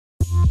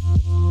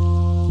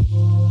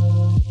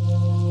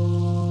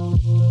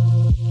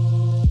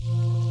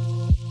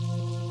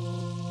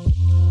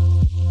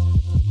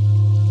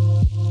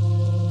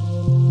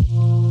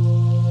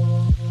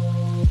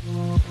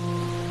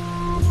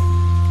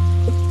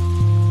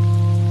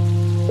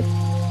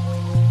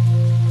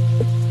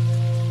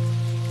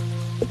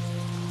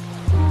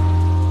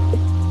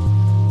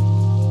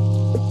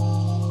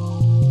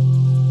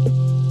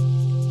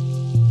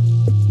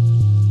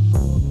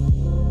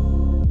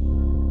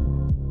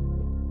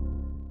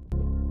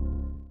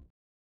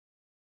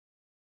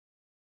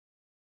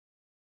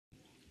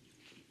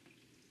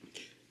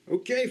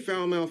Okay,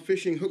 foul-mouthed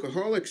fishing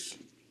hookaholics,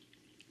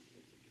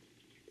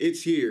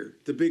 it's here,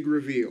 the big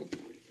reveal.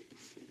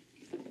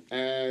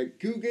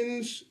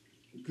 Googan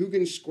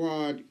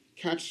Squad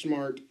Catch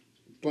Smart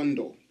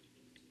bundle,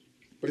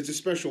 but it's a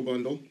special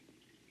bundle.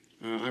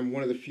 I'm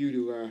one of the few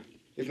to,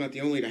 if not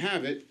the only to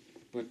have it,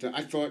 but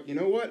I thought, you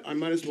know what, I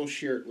might as well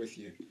share it with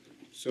you.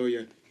 So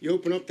you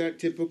open up that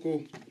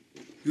typical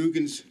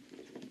Googan's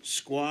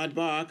Squad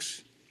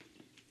box,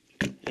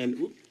 and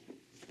whoop,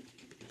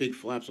 big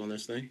flaps on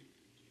this thing.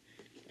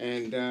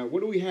 And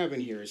what do we have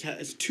in here?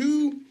 It's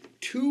two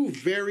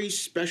very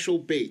special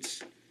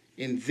baits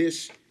in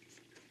this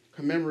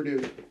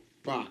commemorative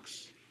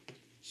box.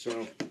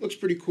 So looks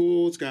pretty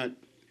cool. It's got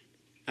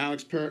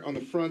𝕷𝖎𝓴𝖊 on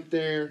the front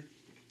there.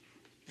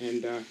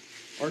 And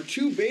our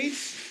two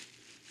baits,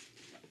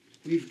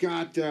 we've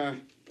got a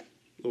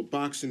little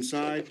box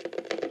inside.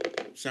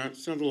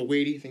 Sounds a little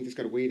weighty. I think it's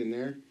got a weight in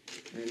there.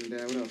 And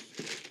what else?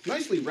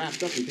 Nicely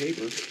wrapped up in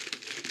paper.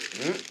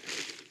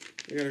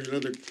 We got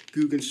another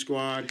Googan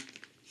Squad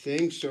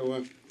thing.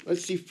 So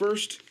let's see.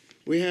 First,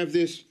 we have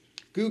this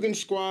Googan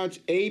Squad's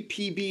A,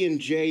 P, B, and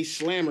J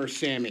Slammer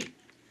Sammy.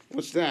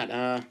 What's that?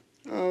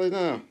 Oh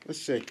no.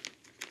 Let's see.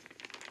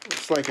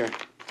 Looks like a.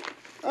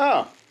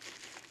 Oh.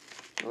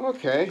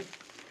 Okay.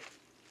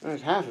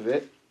 That's half of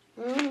it.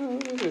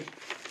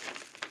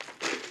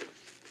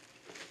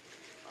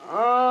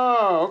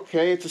 Oh,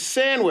 okay. It's a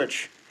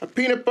sandwich. A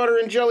peanut butter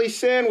and jelly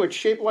sandwich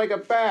shaped like a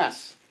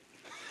bass.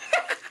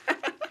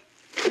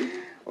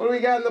 What do we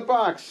got in the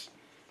box?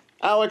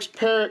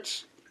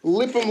 𝕷𝖎𝓴𝖊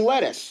𝖓𝖙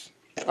lettuce.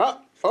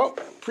 Oh,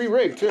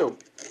 pre-rigged too.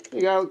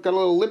 You got a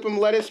little 𝖓𝖙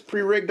lettuce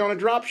pre-rigged on a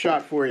drop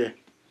shot for you.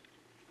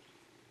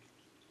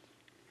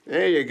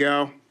 There you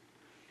go.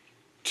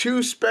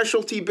 Two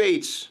specialty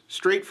baits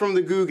straight from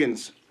the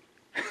Googans.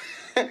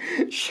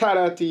 Shout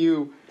out to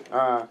you,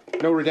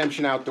 No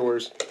Redemption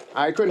Outdoors.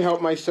 I couldn't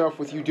help myself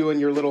with you doing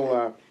your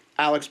little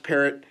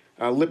𝕷𝖎𝓴𝖊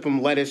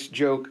𝖓𝖙 lettuce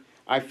joke.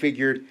 I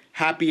figured,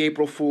 happy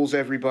April Fools,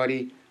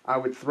 everybody. I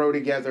would throw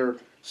together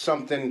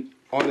something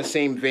on the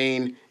same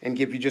vein and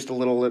give you just a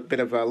little bit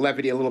of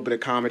levity, a little bit of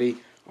comedy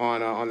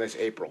on this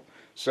April.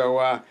 So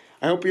I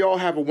hope you all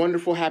have a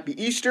wonderful,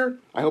 happy Easter.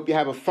 I hope you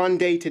have a fun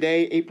day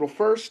today, April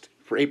 1st,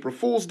 for April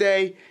Fool's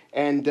Day.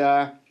 And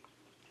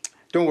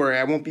don't worry,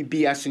 I won't be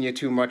BSing you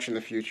too much in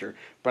the future.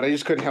 But I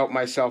just couldn't help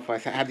myself. I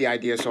had the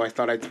idea, so I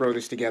thought I'd throw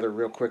this together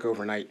real quick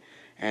overnight.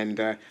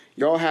 And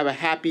you all have a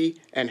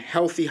happy and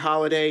healthy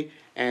holiday.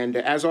 And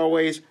as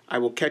always, I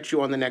will catch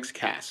you on the next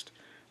cast.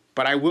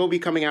 But I will be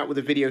coming out with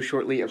a video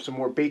shortly of some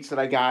more baits that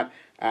I got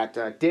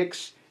at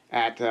Dick's.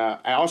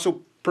 I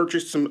also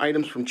purchased some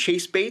items from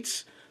Chase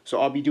Baits, so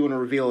I'll be doing a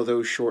reveal of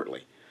those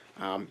shortly.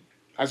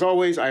 As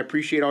always, I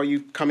appreciate all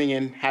you coming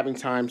in, having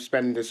time,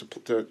 spending this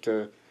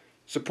to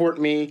support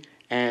me.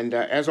 And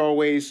as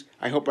always,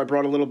 I hope I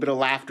brought a little bit of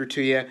laughter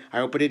to you. I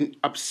hope I didn't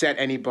upset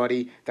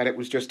anybody, that it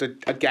was just a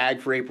gag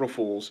for April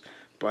Fools.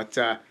 But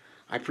I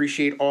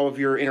appreciate all of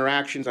your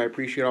interactions. I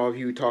appreciate all of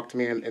you who talk to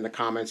me in the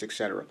comments,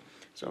 etc.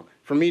 So,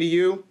 from me to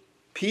you,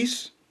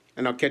 peace,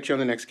 and I'll catch you on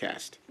the next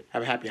cast.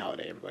 Have a happy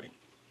holiday, everybody.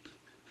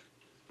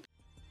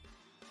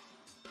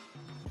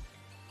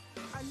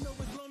 I know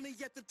it's lonely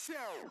at the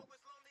tail,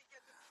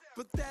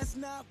 but that's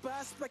not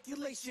by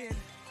speculation.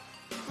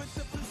 But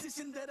the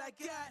position that I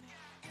got,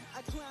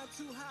 I climb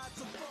too high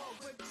to fall,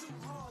 but too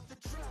hard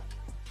to drop.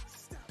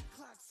 Stop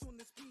clocks on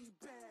the speed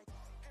bag.